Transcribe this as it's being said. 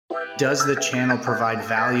Does the channel provide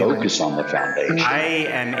value? Focus on the foundation. I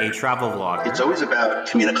am a travel vlogger. It's always about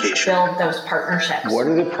communication. Build those partnerships. What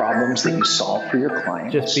are the problems that you solve for your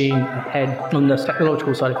clients? Just being ahead on the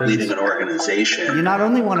technological side of things. Leading an organization. You not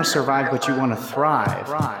only want to survive, but you want to thrive.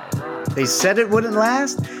 They said it wouldn't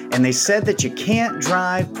last, and they said that you can't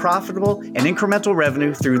drive profitable and incremental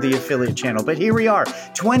revenue through the affiliate channel. But here we are,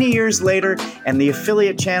 20 years later, and the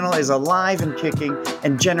affiliate channel is alive and kicking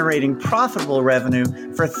and generating profitable revenue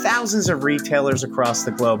for thousands of retailers across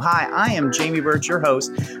the globe. Hi, I am Jamie Birch, your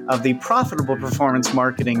host of the Profitable Performance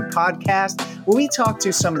Marketing Podcast, where we talk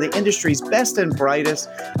to some of the industry's best and brightest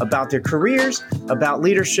about their careers, about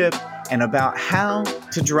leadership, and about how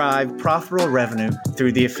to drive profitable revenue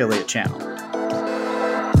through the affiliate channel.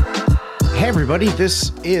 Hey everybody,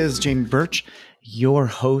 this is Jamie Birch, your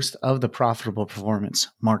host of the Profitable Performance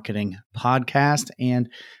Marketing Podcast and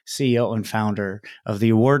CEO and founder of the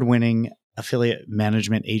award-winning affiliate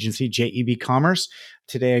management agency, JEB Commerce.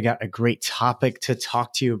 Today, I got a great topic to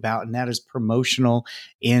talk to you about, and that is promotional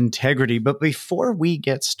integrity. But before we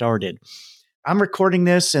get started, I'm recording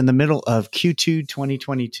this in the middle of Q2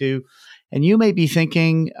 2022, and you may be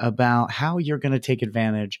thinking about how you're going to take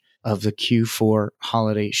advantage of the Q4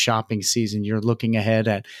 holiday shopping season. You're looking ahead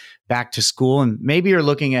at back to school, and maybe you're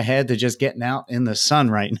looking ahead to just getting out in the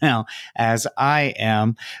sun right now, as I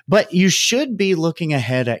am. But you should be looking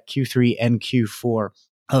ahead at Q3 and Q4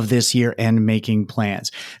 of this year and making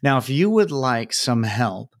plans. Now, if you would like some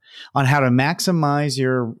help on how to maximize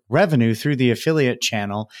your revenue through the affiliate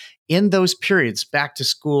channel in those periods, back to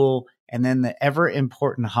school, and then the ever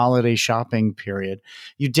important holiday shopping period,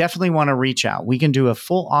 you definitely want to reach out. We can do a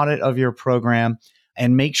full audit of your program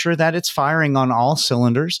and make sure that it's firing on all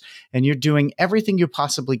cylinders and you're doing everything you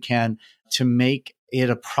possibly can to make it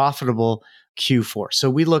a profitable Q4. So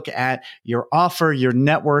we look at your offer, your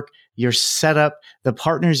network, your setup, the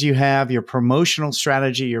partners you have, your promotional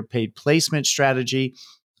strategy, your paid placement strategy,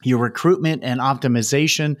 your recruitment and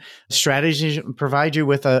optimization strategies, provide you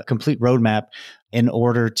with a complete roadmap in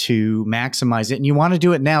order to maximize it. And you want to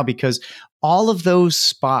do it now because all of those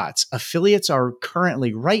spots, affiliates are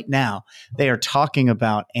currently, right now, they are talking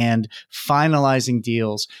about and finalizing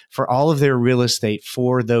deals for all of their real estate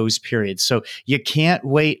for those periods. So you can't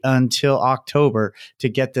wait until October to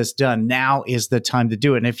get this done. Now is the time to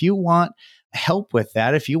do it. And if you want help with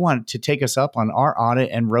that, if you want to take us up on our audit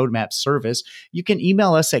and roadmap service, you can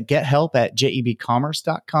email us at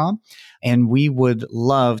gethelp@jebcommerce.com. And we would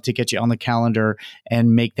love to get you on the calendar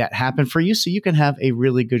and make that happen for you so you can have a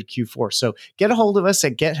really good Q4. So get a hold of us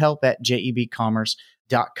at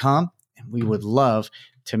gethelp@jebcommerce.com. And we would love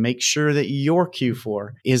to make sure that your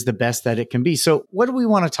Q4 is the best that it can be. So what do we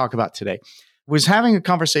want to talk about today? I was having a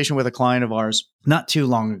conversation with a client of ours not too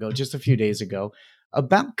long ago, just a few days ago,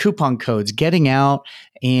 about coupon codes getting out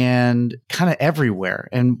and kind of everywhere.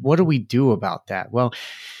 And what do we do about that? Well,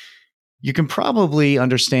 you can probably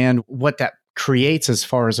understand what that creates as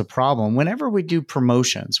far as a problem. Whenever we do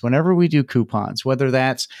promotions, whenever we do coupons, whether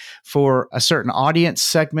that's for a certain audience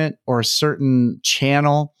segment or a certain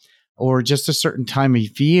channel or just a certain time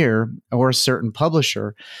of year or a certain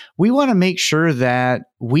publisher, we want to make sure that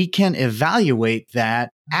we can evaluate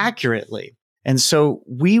that accurately. And so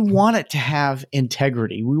we want it to have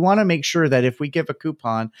integrity. We want to make sure that if we give a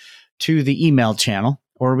coupon to the email channel,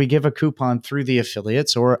 or we give a coupon through the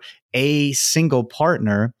affiliates or a single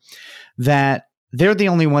partner, that they're the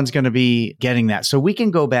only ones going to be getting that. So we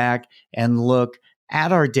can go back and look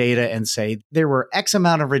at our data and say, there were X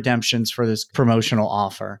amount of redemptions for this promotional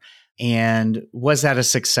offer. And was that a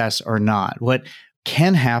success or not? What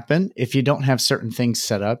can happen if you don't have certain things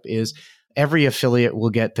set up is every affiliate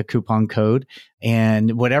will get the coupon code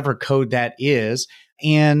and whatever code that is,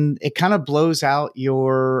 and it kind of blows out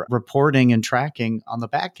your reporting and tracking on the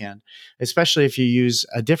back end, especially if you use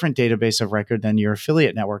a different database of record than your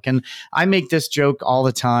affiliate network. And I make this joke all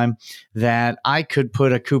the time that I could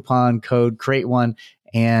put a coupon code, create one,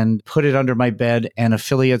 and put it under my bed, and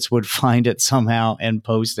affiliates would find it somehow and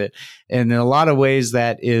post it. And in a lot of ways,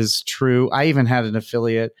 that is true. I even had an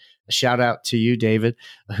affiliate, shout out to you, David,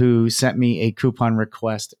 who sent me a coupon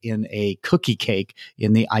request in a cookie cake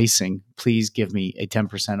in the icing. Please give me a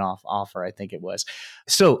 10% off offer, I think it was.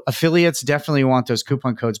 So affiliates definitely want those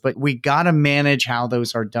coupon codes, but we got to manage how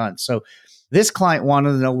those are done. So this client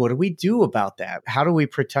wanted to know, what do we do about that? How do we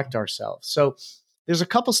protect ourselves? So there's a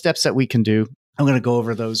couple steps that we can do. I'm going to go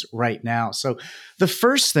over those right now. So the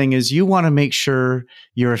first thing is you want to make sure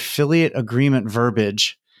your affiliate agreement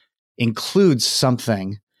verbiage includes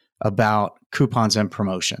something about coupons and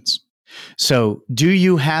promotions. So do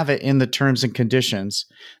you have it in the terms and conditions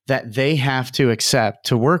that they have to accept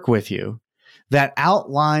to work with you, that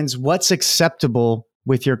outlines what's acceptable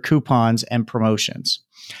with your coupons and promotions.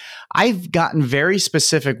 I've gotten very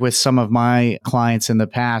specific with some of my clients in the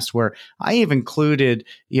past where I have included,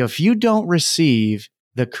 if you don't receive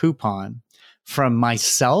the coupon from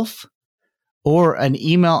myself or an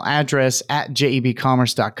email address at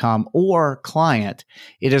jebcommerce.com or client,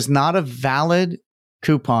 it is not a valid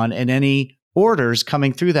coupon, and any orders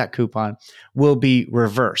coming through that coupon will be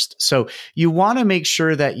reversed. So you want to make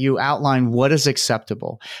sure that you outline what is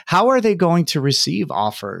acceptable. How are they going to receive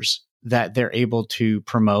offers that they're able to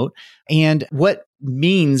promote, and what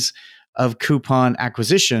means of coupon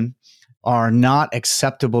acquisition are not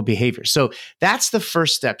acceptable behavior. So that's the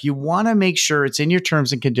first step. You want to make sure it's in your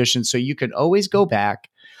terms and conditions so you can always go back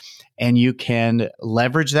and you can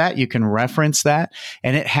leverage that, you can reference that,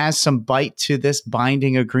 and it has some bite to this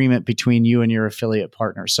binding agreement between you and your affiliate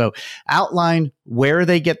partner. So outline where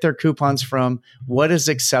they get their coupons from, what is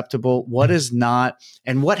acceptable, what is not,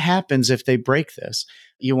 and what happens if they break this.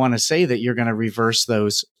 You want to say that you're going to reverse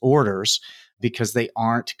those orders because they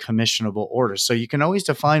aren't commissionable orders. So you can always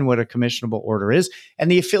define what a commissionable order is, and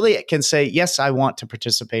the affiliate can say, yes, I want to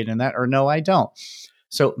participate in that, or no, I don't.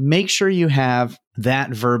 So make sure you have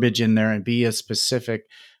that verbiage in there and be as specific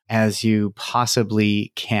as you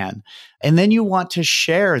possibly can. And then you want to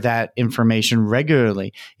share that information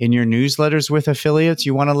regularly in your newsletters with affiliates.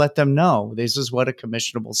 You want to let them know this is what a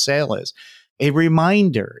commissionable sale is. A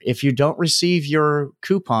reminder, if you don't receive your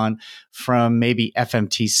coupon from maybe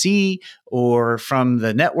FMTC or from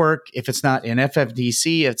the network, if it's not in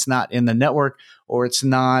FFDC, it's not in the network, or it's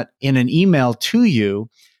not in an email to you,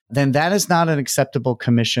 then that is not an acceptable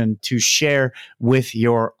commission to share with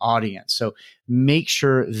your audience. So make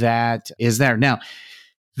sure that is there. Now,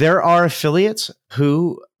 there are affiliates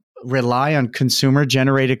who rely on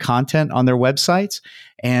consumer-generated content on their websites.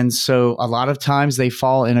 And so a lot of times they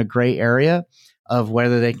fall in a gray area of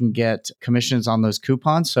whether they can get commissions on those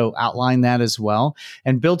coupons. So outline that as well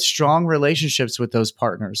and build strong relationships with those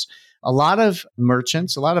partners. A lot of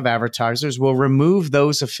merchants, a lot of advertisers will remove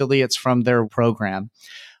those affiliates from their program.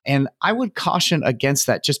 And I would caution against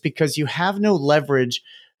that just because you have no leverage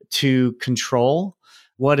to control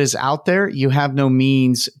what is out there. You have no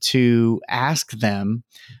means to ask them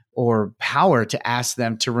or power to ask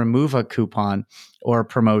them to remove a coupon or a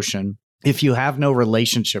promotion if you have no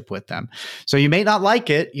relationship with them. So you may not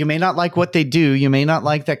like it. You may not like what they do. You may not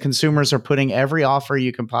like that consumers are putting every offer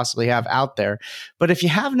you can possibly have out there. But if you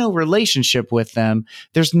have no relationship with them,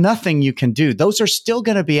 there's nothing you can do. Those are still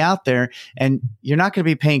going to be out there, and you're not going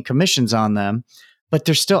to be paying commissions on them, but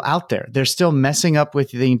they're still out there. They're still messing up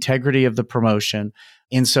with the integrity of the promotion.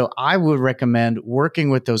 And so I would recommend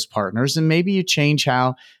working with those partners, and maybe you change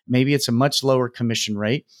how, maybe it's a much lower commission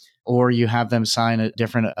rate, or you have them sign a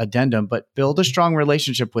different addendum, but build a strong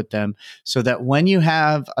relationship with them so that when you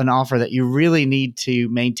have an offer that you really need to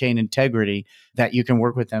maintain integrity, that you can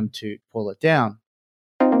work with them to pull it down.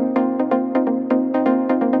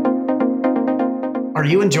 Are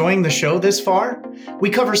you enjoying the show this far?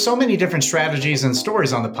 We cover so many different strategies and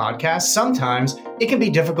stories on the podcast. Sometimes it can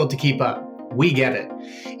be difficult to keep up. We get it.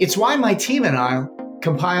 It's why my team and I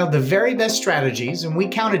compiled the very best strategies, and we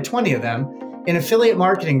counted 20 of them, in affiliate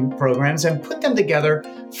marketing programs and put them together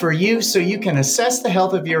for you so you can assess the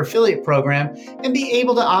health of your affiliate program and be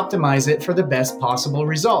able to optimize it for the best possible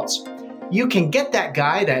results. You can get that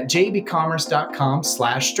guide at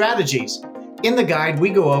jebcommerce.com/strategies. In the guide,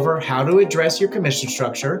 we go over how to address your commission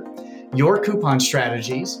structure, your coupon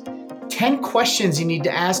strategies, 10 questions you need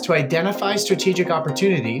to ask to identify strategic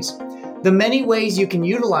opportunities, the many ways you can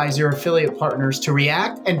utilize your affiliate partners to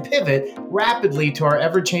react and pivot rapidly to our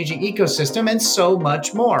ever-changing ecosystem, and so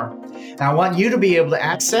much more. Now, I want you to be able to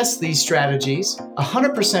access these strategies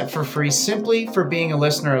 100% for free simply for being a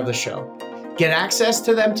listener of the show. Get access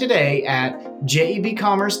to them today at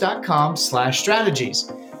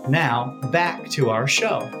jebcommerce.com/strategies. Now, back to our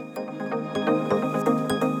show.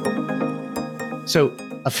 So,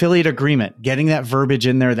 affiliate agreement, getting that verbiage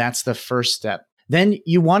in there, that's the first step. Then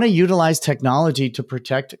you want to utilize technology to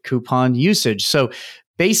protect coupon usage. So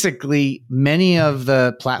basically, many of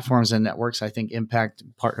the platforms and networks, I think Impact,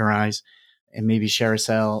 Partnerize, and maybe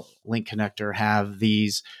ShareASale, Link Connector have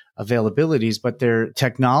these availabilities, but they're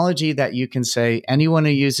technology that you can say anyone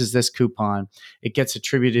who uses this coupon, it gets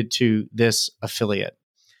attributed to this affiliate.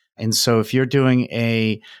 And so if you're doing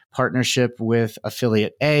a partnership with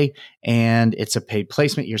affiliate A and it's a paid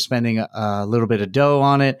placement, you're spending a little bit of dough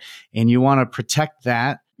on it and you want to protect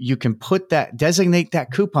that, you can designate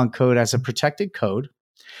that coupon code as a protected code.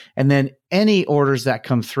 And then any orders that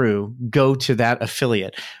come through go to that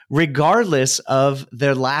affiliate, regardless of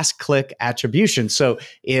their last click attribution. So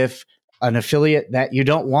if an affiliate that you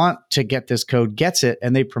don't want to get this code gets it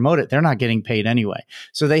and they promote it, they're not getting paid anyway.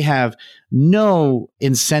 So they have no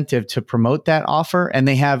incentive to promote that offer, and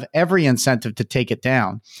they have every incentive to take it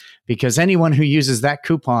down, because anyone who uses that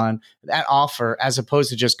coupon, that offer, as opposed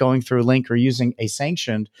to just going through a link or using a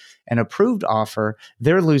sanctioned and approved offer,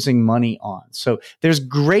 they're losing money on. So there's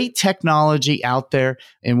great technology out there,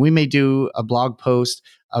 and we may do a blog post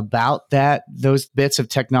about that, those bits of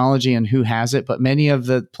technology and who has it. But many of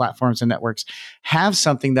the platforms and networks have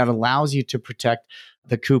something that allows you to protect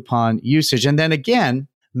the coupon usage. And then again,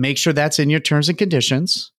 make sure that's in your terms and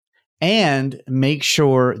conditions, and make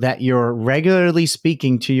sure that you're regularly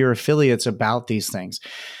speaking to your affiliates about these things.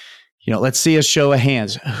 Let's see a show of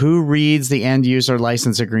hands. Who reads the end user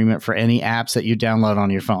license agreement for any apps that you download on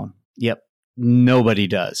your phone? Yep. Nobody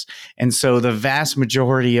does. And so the vast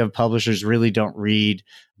majority of publishers really don't read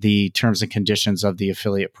the terms and conditions of the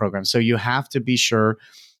affiliate program. So you have to be sure.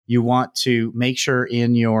 You want to make sure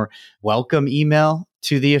in your welcome email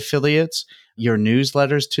to the affiliates, your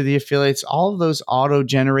newsletters to the affiliates, all of those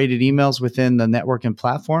auto-generated emails within the network and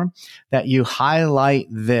platform, that you highlight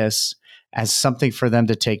this as something for them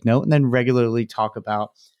to take note, and then regularly talk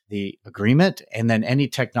about the agreement and then any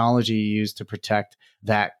technology you use to protect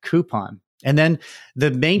that coupon. And then the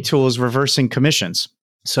main tool is reversing commissions.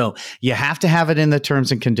 So you have to have it in the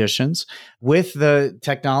terms and conditions. With the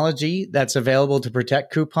technology that's available to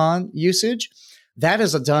protect coupon usage, that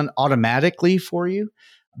is done automatically for you.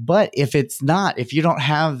 But if it's not, if you don't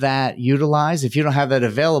have that utilized, if you don't have that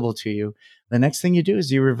available to you, the next thing you do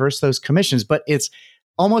is you reverse those commissions. But it's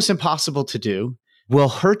almost impossible to do, will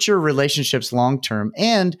hurt your relationships long-term.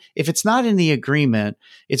 And if it's not in the agreement,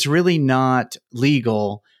 it's really not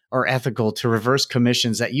legal or ethical to reverse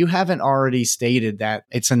commissions that you haven't already stated that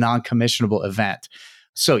it's a non-commissionable event.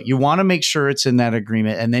 So you want to make sure it's in that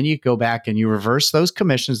agreement, and then you go back and you reverse those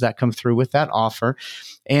commissions that come through with that offer.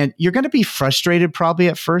 And you're going to be frustrated probably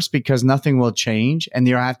at first because nothing will change, and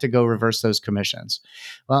you'll have to go reverse those commissions.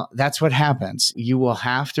 Well, that's what happens. You will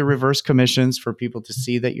have to reverse commissions for people to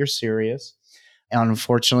see that you're serious. And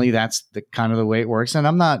unfortunately, that's the kind of the way it works. And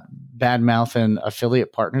I'm not bad-mouthing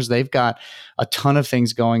affiliate partners. They've got a ton of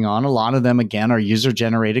things going on. A lot of them, again, are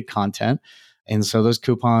user-generated content. And so those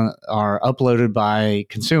coupons are uploaded by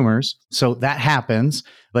consumers. So that happens,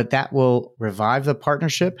 but that will revive the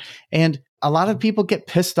partnership. And a lot of people get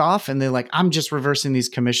pissed off and they're like, I'm just reversing these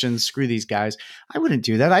commissions. Screw these guys. I wouldn't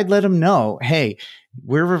do that. I'd let them know, hey,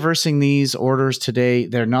 we're reversing these orders today.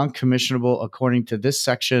 They're non-commissionable according to this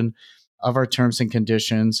section of our terms and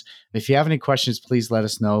conditions. If you have any questions, please let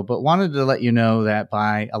us know. But wanted to let you know that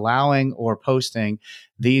by allowing or posting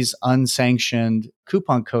these unsanctioned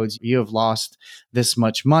coupon codes, you have lost this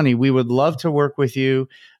much money. We would love to work with you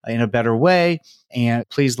in a better way, and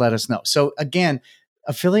please let us know. So again,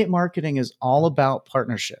 affiliate marketing is all about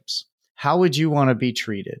partnerships. How would you want to be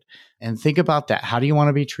treated? And think about that. How do you want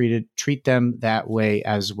to be treated? Treat them that way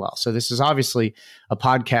as well. So this is obviously a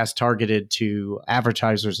podcast targeted to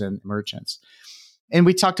advertisers and merchants. And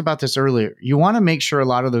we talked about this earlier. You want to make sure a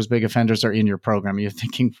lot of those big offenders are in your program. You're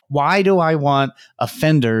thinking, why do I want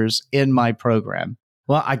offenders in my program?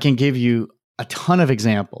 Well, I can give you a ton of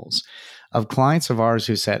examples of clients of ours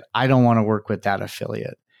who said, I don't want to work with that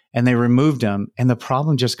affiliate. And they removed them, and the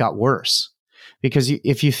problem just got worse. Because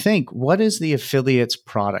if you think, what is the affiliate's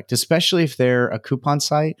product, especially if they're a coupon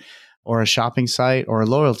site or a shopping site or a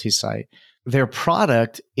loyalty site, their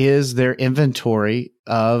product is their inventory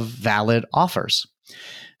of valid offers.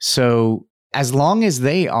 So as long as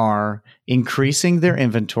they are increasing their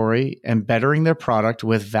inventory and bettering their product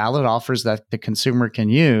with valid offers that the consumer can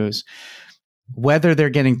use, whether they're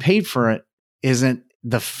getting paid for it isn't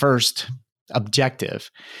the first objective.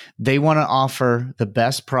 They want to offer the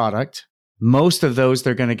best product. Most of those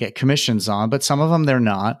they're going to get commissions on, but some of them they're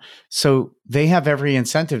not. So they have every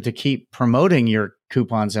incentive to keep promoting your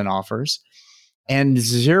coupons and offers, and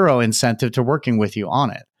zero incentive to working with you on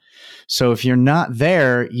it. So if you're not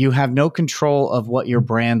there, you have no control of what your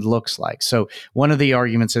brand looks like. So one of the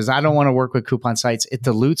arguments is, I don't want to work with coupon sites. It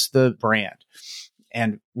dilutes the brand.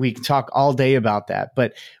 And we can talk all day about that.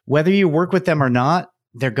 But whether you work with them or not,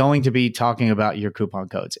 they're going to be talking about your coupon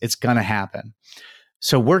codes. It's going to happen.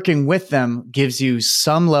 So working with them gives you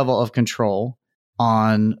some level of control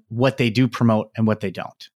on what they do promote and what they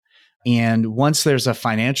don't. And once there's a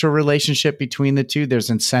financial relationship between the two, there's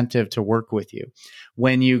incentive to work with you.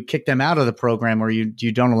 When you kick them out of the program or you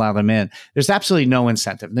don't allow them in, there's absolutely no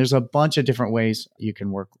incentive. There's a bunch of different ways you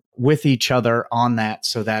can work with each other on that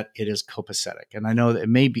so that it is copacetic. And I know that it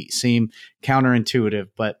may seem counterintuitive,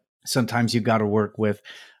 but sometimes you got to work with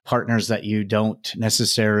partners that you don't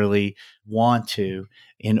necessarily want to,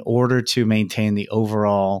 in order to maintain the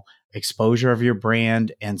overall exposure of your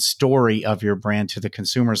brand and story of your brand to the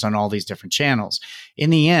consumers on all these different channels.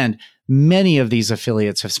 In the end, many of these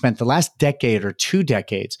affiliates have spent the last decade or 2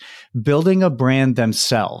 decades building a brand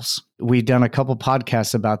themselves. We've done a couple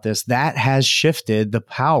podcasts about this. That has shifted the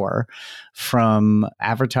power from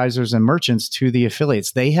advertisers and merchants to the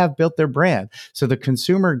affiliates. They have built their brand, so the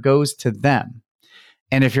consumer goes to them.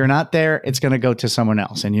 And if you're not there, it's going to go to someone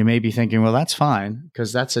else. And you may be thinking, well, that's fine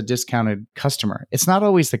because that's a discounted customer. It's not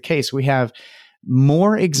always the case. We have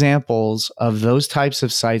more examples of those types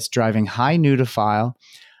of sites driving high new to file,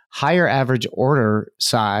 higher average order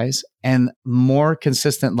size, and more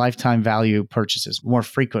consistent lifetime value purchases, more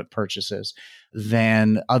frequent purchases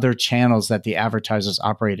than other channels that the advertisers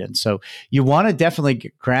operate in. So you want to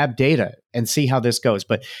definitely grab data and see how this goes.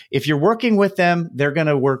 But if you're working with them, they're going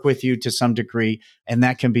to work with you to some degree. And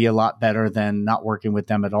that can be a lot better than not working with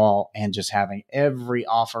them at all and just having every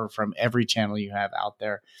offer from every channel you have out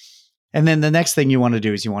there. And then the next thing you want to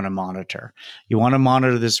do is you want to monitor. You want to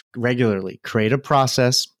monitor this regularly. Create a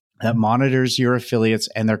process that monitors your affiliates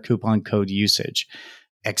and their coupon code usage.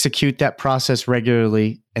 Execute that process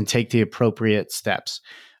regularly and take the appropriate steps.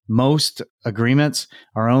 Most agreements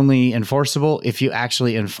are only enforceable if you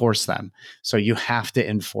actually enforce them. So you have to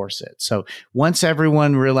enforce it. So once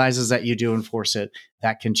everyone realizes that you do enforce it,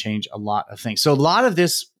 that can change a lot of things. So a lot of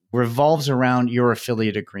this revolves around your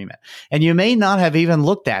affiliate agreement. And you may not have even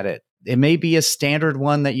looked at it. It may be a standard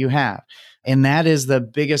one that you have. And that is the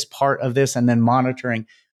biggest part of this. And then monitoring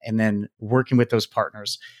and then working with those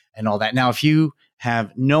partners and all that. Now, if you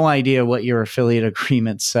have no idea what your affiliate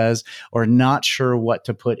agreement says, or not sure what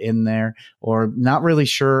to put in there, or not really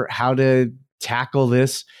sure how to tackle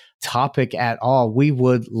this topic at all, we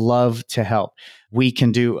would love to help. We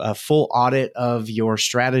can do a full audit of your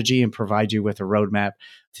strategy and provide you with a roadmap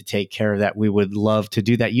to take care of that. We would love to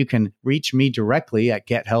do that. You can reach me directly at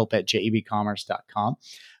gethelp@jebcommerce.com.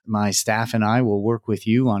 My staff and I will work with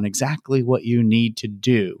you on exactly what you need to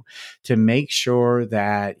do to make sure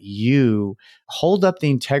that you hold up the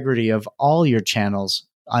integrity of all your channels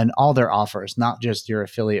and all their offers, not just your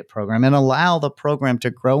affiliate program, and allow the program to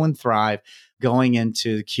grow and thrive going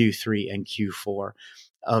into Q3 and Q4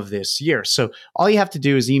 of this year. So all you have to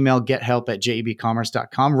do is email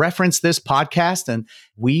gethelp@jebcommerce.com, reference this podcast, and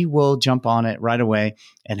we will jump on it right away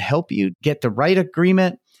and help you get the right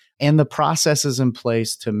agreement and the processes in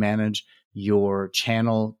place to manage your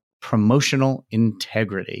channel promotional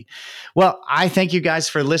integrity. Well, I thank you guys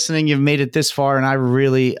for listening. You've made it this far, and I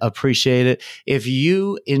really appreciate it. If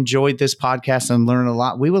you enjoyed this podcast and learned a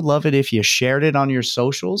lot, we would love it if you shared it on your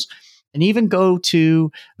socials. And even go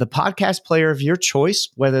to the podcast player of your choice,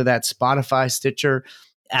 whether that's Spotify, Stitcher,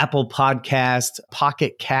 Apple Podcast,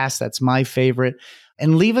 Pocket Cast, that's my favorite,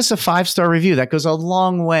 and leave us a 5-star review. That goes a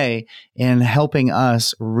long way in helping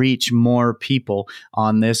us reach more people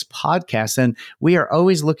on this podcast. And we are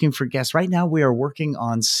always looking for guests. Right now, we are working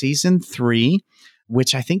on season 3,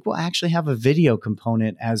 which I think will actually have a video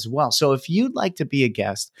component as well. So if you'd like to be a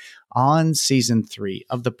guest on season 3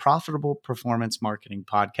 of the Profitable Performance Marketing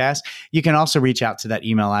Podcast, you can also reach out to that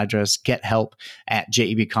email address,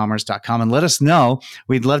 gethelp@jebcommerce.com, and let us know.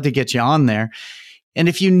 We'd love to get you on there. And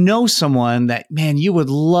if you know someone that, man, you would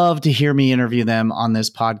love to hear me interview them on this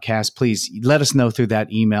podcast, please let us know through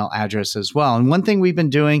that email address as well. And one thing we've been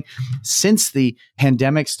doing since the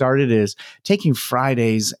pandemic started is taking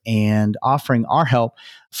Fridays and offering our help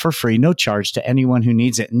for free, no charge to anyone who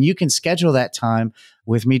needs it. And you can schedule that time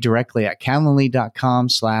with me directly at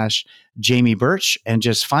calendly.com/Jamie Birch and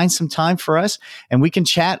just find some time for us. And we can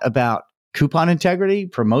chat about coupon integrity,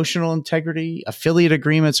 promotional integrity, affiliate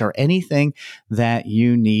agreements, or anything that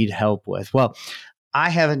you need help with. Well, I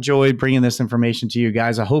have enjoyed bringing this information to you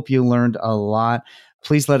guys. I hope you learned a lot.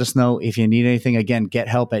 Please let us know if you need anything. Again,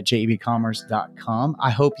 gethelp@jebcommerce.com.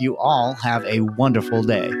 I hope you all have a wonderful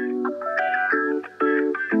day.